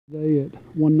Today at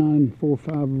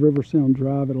 1945 River Sound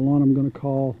Drive at a lawn I'm going to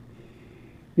call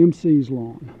MC's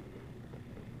lawn,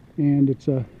 and it's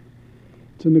a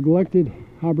neglected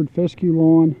hybrid fescue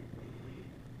lawn.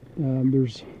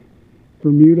 There's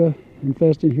Bermuda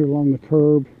infesting here along the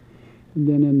curb, and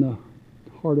then in the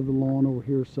heart of the lawn over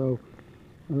here. So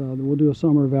we'll do a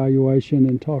summer evaluation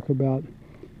and talk about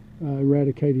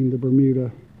eradicating the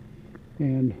Bermuda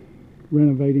and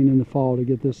renovating in the fall to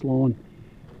get this lawn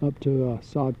up to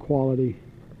sod quality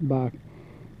by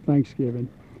Thanksgiving.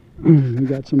 We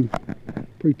got some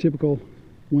pretty typical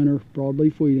winter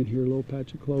broadleaf wheat in here, a little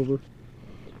patch of clover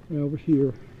over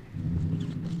here.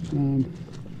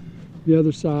 The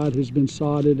other side has been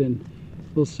sodded and a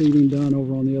little seeding done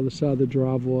over on the other side of the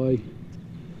driveway.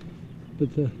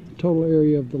 But the total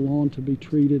area of the lawn to be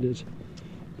treated is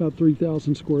about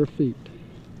 3,000 square feet.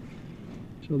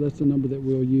 So that's the number that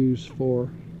we'll use for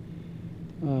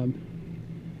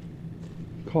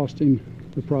costing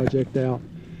the project out.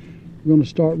 We're going to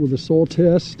start with a soil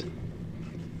test,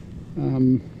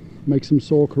 make some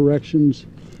soil corrections,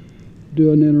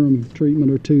 do an interim treatment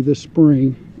or two this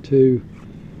spring to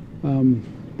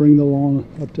bring the lawn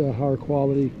up to a higher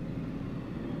quality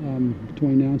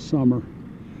between now and summer.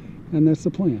 And that's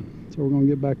the plan. So we're going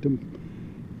to get back to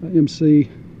MC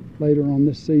later on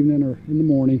this evening or in the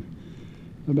morning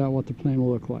about what the plan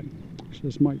will look like. So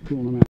this might cool them out.